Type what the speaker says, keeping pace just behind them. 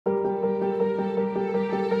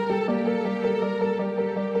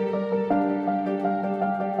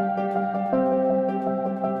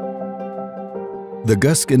The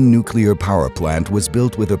Gösgen Nuclear Powerplant was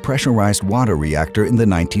built with a pressurized water reactor in the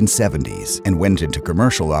 1970s and went into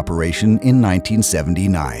commercial operation in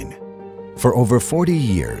 1979. For over 40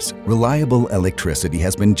 years, reliable electricity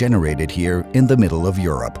has been generated here in the middle of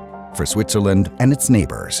Europe, for Switzerland and its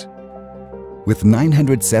neighbors. With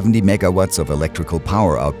 970 megawatts of electrical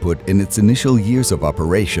power output in its initial years of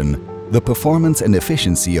operation, the performance and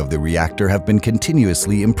efficiency of the reactor have been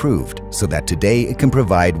continuously improved so that today it can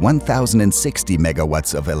provide 1,060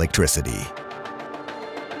 megawatts of electricity.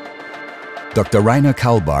 Dr. Rainer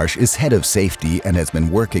Kaulbarsch is head of safety and has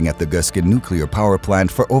been working at the Gösgen Nuclear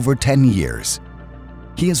Powerplant for over 10 years.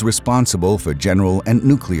 He is responsible for general and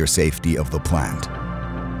nuclear safety of the plant.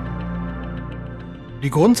 Die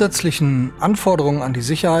grundsätzlichen Anforderungen an die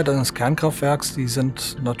Sicherheit eines Kernkraftwerks, die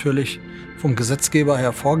sind natürlich vom Gesetzgeber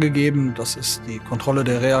her vorgegeben. Das ist die Kontrolle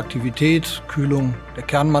der Reaktivität, Kühlung der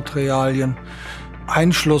Kernmaterialien,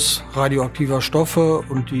 Einschluss radioaktiver Stoffe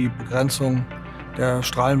und die Begrenzung der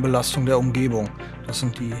Strahlenbelastung der Umgebung. Das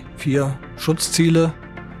sind die 4 Schutzziele,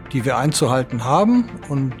 die wir einzuhalten haben.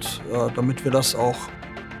 Und damit wir das auch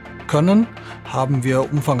können, haben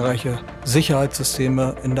wir umfangreiche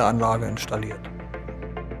Sicherheitssysteme in der Anlage installiert.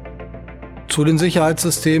 Zu den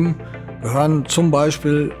Sicherheitssystemen gehören zum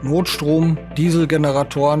Beispiel Notstrom,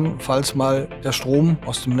 Dieselgeneratoren, falls mal der Strom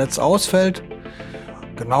aus dem Netz ausfällt,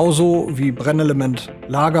 genauso wie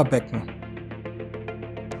Brennelement-Lagerbecken.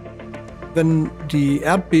 Wenn die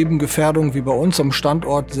Erdbebengefährdung wie bei uns am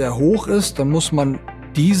Standort sehr hoch ist, dann muss man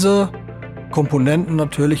diese Komponenten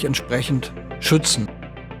natürlich entsprechend schützen.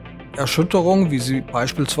 Erschütterungen, wie sie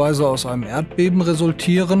beispielsweise aus einem Erdbeben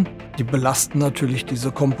resultieren, die belasten natürlich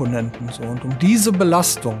diese Komponenten. Und um diese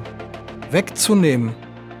Belastung wegzunehmen,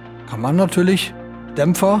 kann man natürlich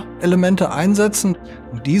Dämpferelemente einsetzen.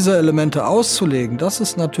 Um diese Elemente auszulegen, das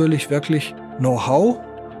ist natürlich wirklich Know-how,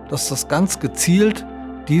 dass das ganz gezielt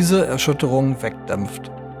diese Erschütterungen wegdämpft.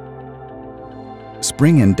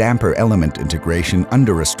 Spring and damper element integration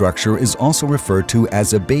under a structure is also referred to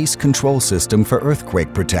as a base control system for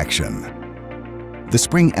earthquake protection. The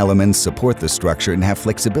spring elements support the structure and have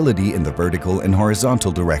flexibility in the vertical and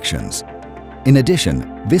horizontal directions. In addition,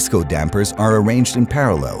 visco dampers are arranged in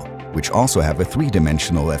parallel, which also have a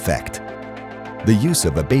 3-dimensional effect. The use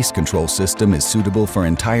of a base control system is suitable for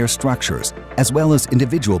entire structures, as well as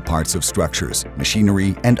individual parts of structures,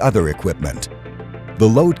 machinery, and other equipment. The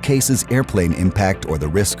load case's airplane impact or the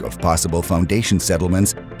risk of possible foundation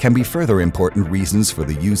settlements can be further important reasons for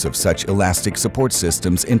the use of such elastic support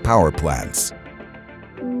systems in power plants.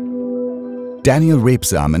 Daniel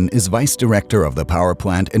Rebsamen is Vice Director of the power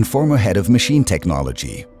plant and former head of machine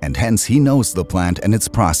technology, and hence he knows the plant and its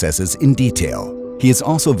processes in detail. He is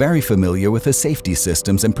also very familiar with the safety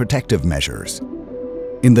systems and protective measures.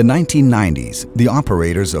 In the 1990s, the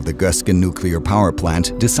operators of the Gösgen Nuclear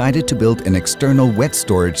Powerplant decided to build an external wet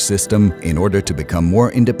storage system in order to become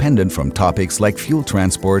more independent from topics like fuel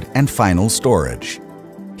transport and final storage.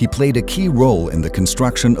 He played a key role in the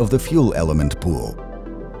construction of the fuel element pool.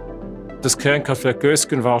 Das Kernkraftwerk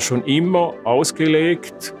Gösgen war schon immer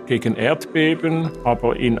ausgelegt gegen Erdbeben,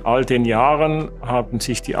 aber in all den Jahren haben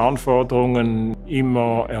sich die Anforderungen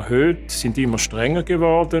immer erhöht, sind immer strenger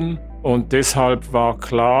geworden. Und deshalb war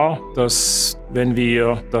klar, dass wenn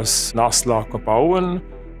wir das Nasslager bauen,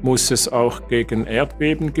 muss es auch gegen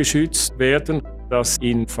Erdbeben geschützt werden, dass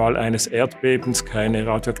im Fall eines Erdbebens keine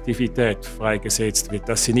Radioaktivität freigesetzt wird,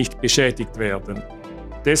 dass sie nicht beschädigt werden.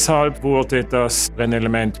 Deshalb wurde das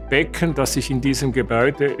Brennelementbecken, das sich in diesem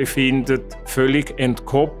Gebäude befindet, völlig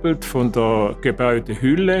entkoppelt von der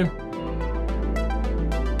Gebäudehülle.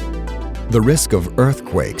 The risk of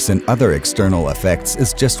earthquakes and other external effects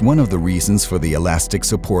is just one of the reasons for the elastic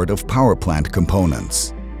support of power plant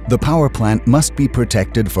components. The power plant must be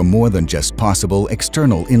protected from more than just possible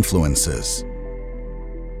external influences.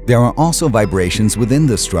 There are also vibrations within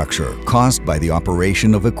the structure caused by the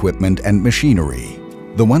operation of equipment and machinery.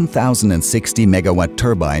 The 1,060 megawatt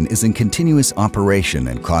turbine is in continuous operation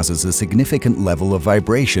and causes a significant level of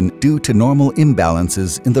vibration due to normal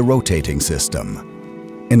imbalances in the rotating system.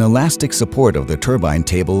 An elastic support of the turbine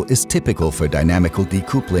table is typical for dynamical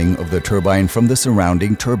decoupling of the turbine from the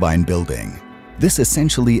surrounding turbine building. This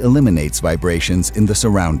essentially eliminates vibrations in the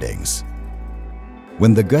surroundings.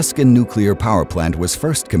 When the Gösgen Nuclear Powerplant was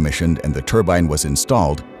first commissioned and the turbine was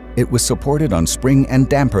installed, it was supported on spring and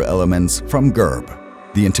damper elements from GERB.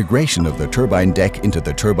 The integration of the turbine deck into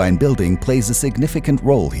the turbine building plays a significant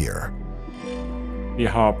role here.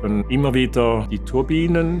 Wir haben immer wieder die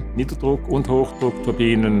Turbinen, Niederdruck- und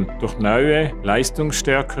Hochdruckturbinen durch neue,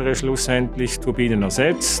 leistungsstärkere schlussendlich Turbinen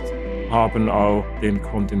ersetzt. haben auch den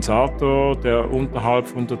Kondensator, der unterhalb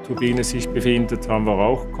von der Turbine sich befindet, haben wir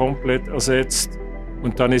auch komplett ersetzt.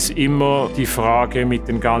 Und dann ist immer die Frage mit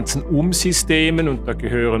den ganzen Umsystemen, und da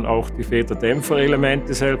gehören auch die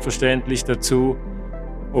Federdämpferelemente selbstverständlich dazu,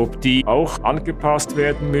 ob die auch angepasst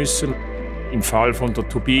werden müssen. Im Fall von der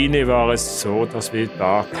Turbine war es so, dass wir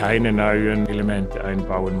da keine neuen Elemente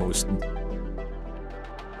einbauen mussten.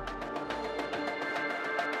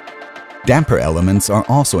 Damper elements are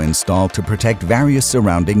also installed to protect various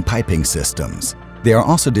surrounding piping systems. They are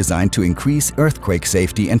also designed to increase earthquake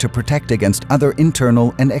safety and to protect against other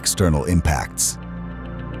internal and external impacts.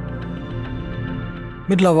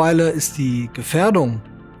 Mittlerweile ist die Gefährdung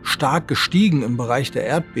stark gestiegen im Bereich der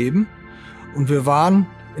Erdbeben und wir waren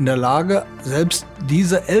in der Lage, selbst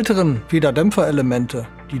diese älteren Federdämpferelemente,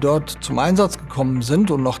 die dort zum Einsatz gekommen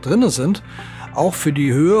sind und noch drin sind, auch für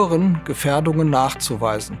die höheren Gefährdungen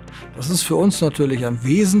nachzuweisen. Das ist für uns natürlich ein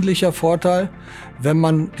wesentlicher Vorteil, wenn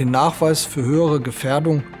man den Nachweis für höhere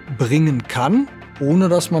Gefährdung bringen kann, ohne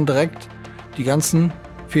dass man direkt die ganzen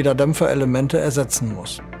Federdämpferelemente ersetzen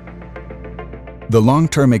muss. The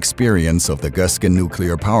long-term experience of the Gösgen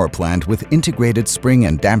Nuclear Powerplant with integrated spring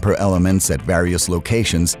and damper elements at various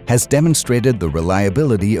locations has demonstrated the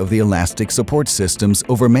reliability of the elastic support systems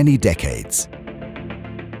over many decades.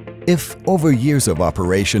 If, over years of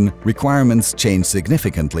operation, requirements change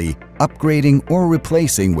significantly, upgrading or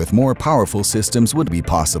replacing with more powerful systems would be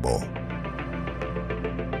possible.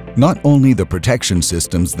 Not only the protection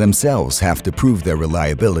systems themselves have to prove their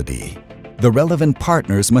reliability. The relevant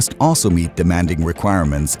partners must also meet demanding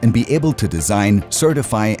requirements and be able to design,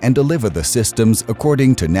 certify, and deliver the systems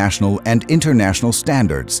according to national and international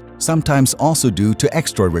standards, sometimes also due to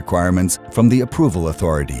extra requirements from the approval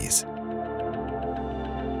authorities.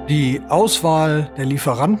 Die Auswahl der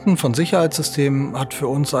Lieferanten von Sicherheitssystemen hat für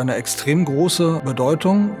uns eine extrem große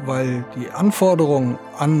Bedeutung, weil die Anforderungen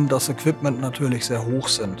an das Equipment natürlich sehr hoch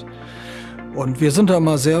sind. Und wir sind da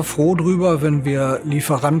immer sehr froh drüber, wenn wir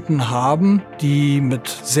Lieferanten haben, die mit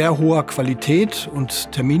sehr hoher Qualität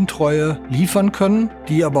und Termintreue liefern können,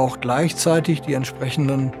 die aber auch gleichzeitig die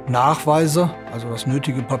entsprechenden Nachweise, also das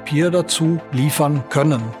nötige Papier dazu, liefern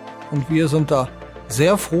können. Und wir sind da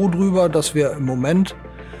sehr froh drüber, dass wir im Moment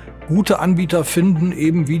gute Anbieter finden,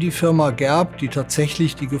 eben wie die Firma GERB, die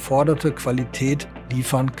tatsächlich die geforderte Qualität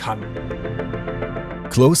liefern kann.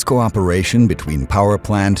 Close cooperation between power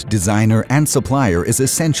plant, designer and supplier is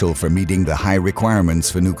essential for meeting the high requirements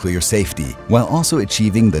for nuclear safety, while also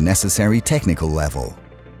achieving the necessary technical level.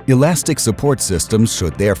 Elastic support systems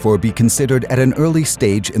should therefore be considered at an early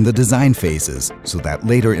stage in the design phases, so that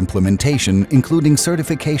later implementation, including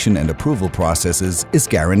certification and approval processes, is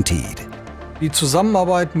guaranteed. Die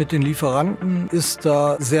Zusammenarbeit mit den Lieferanten ist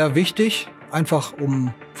da sehr wichtig, einfach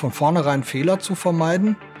um von vornherein Fehler zu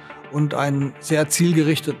vermeiden und einen sehr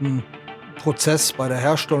zielgerichteten Prozess bei der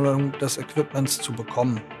Herstellung des Equipments zu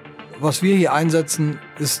bekommen. Was wir hier einsetzen,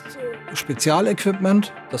 ist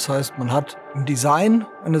Spezialequipment. Das heißt, man hat im Design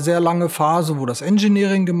eine sehr lange Phase, wo das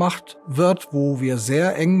Engineering gemacht wird, wo wir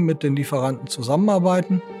sehr eng mit den Lieferanten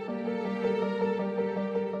zusammenarbeiten.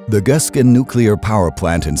 The Gösgen Nuclear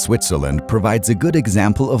Powerplant in Switzerland provides a good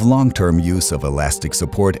example of long-term use of elastic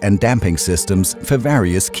support and damping systems for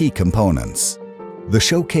various key components. The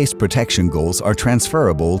showcase protection goals are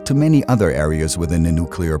transferable to many other areas within a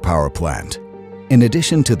nuclear power plant. In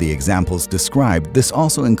addition to the examples described, this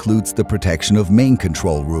also includes the protection of main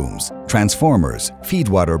control rooms, transformers,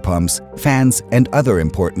 feedwater pumps, fans, and other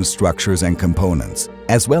important structures and components,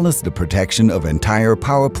 as well as the protection of entire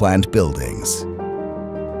power plant buildings.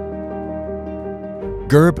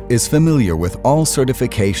 GERB is familiar with all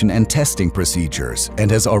certification and testing procedures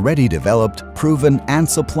and has already developed, proven, and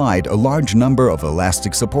supplied a large number of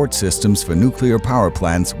elastic support systems for nuclear power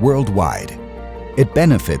plants worldwide. It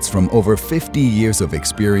benefits from over 50 years of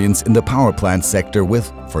experience in the power plant sector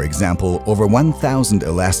with, for example, over 1,000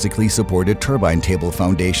 elastically supported turbine table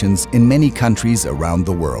foundations in many countries around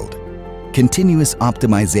the world. Continuous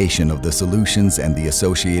optimization of the solutions and the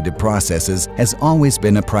associated processes has always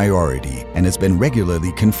been a priority and has been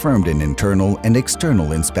regularly confirmed in internal and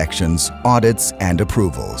external inspections, audits, and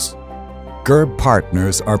approvals. GERB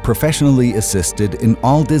partners are professionally assisted in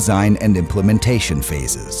all design and implementation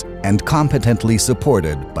phases and competently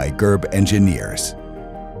supported by GERB engineers.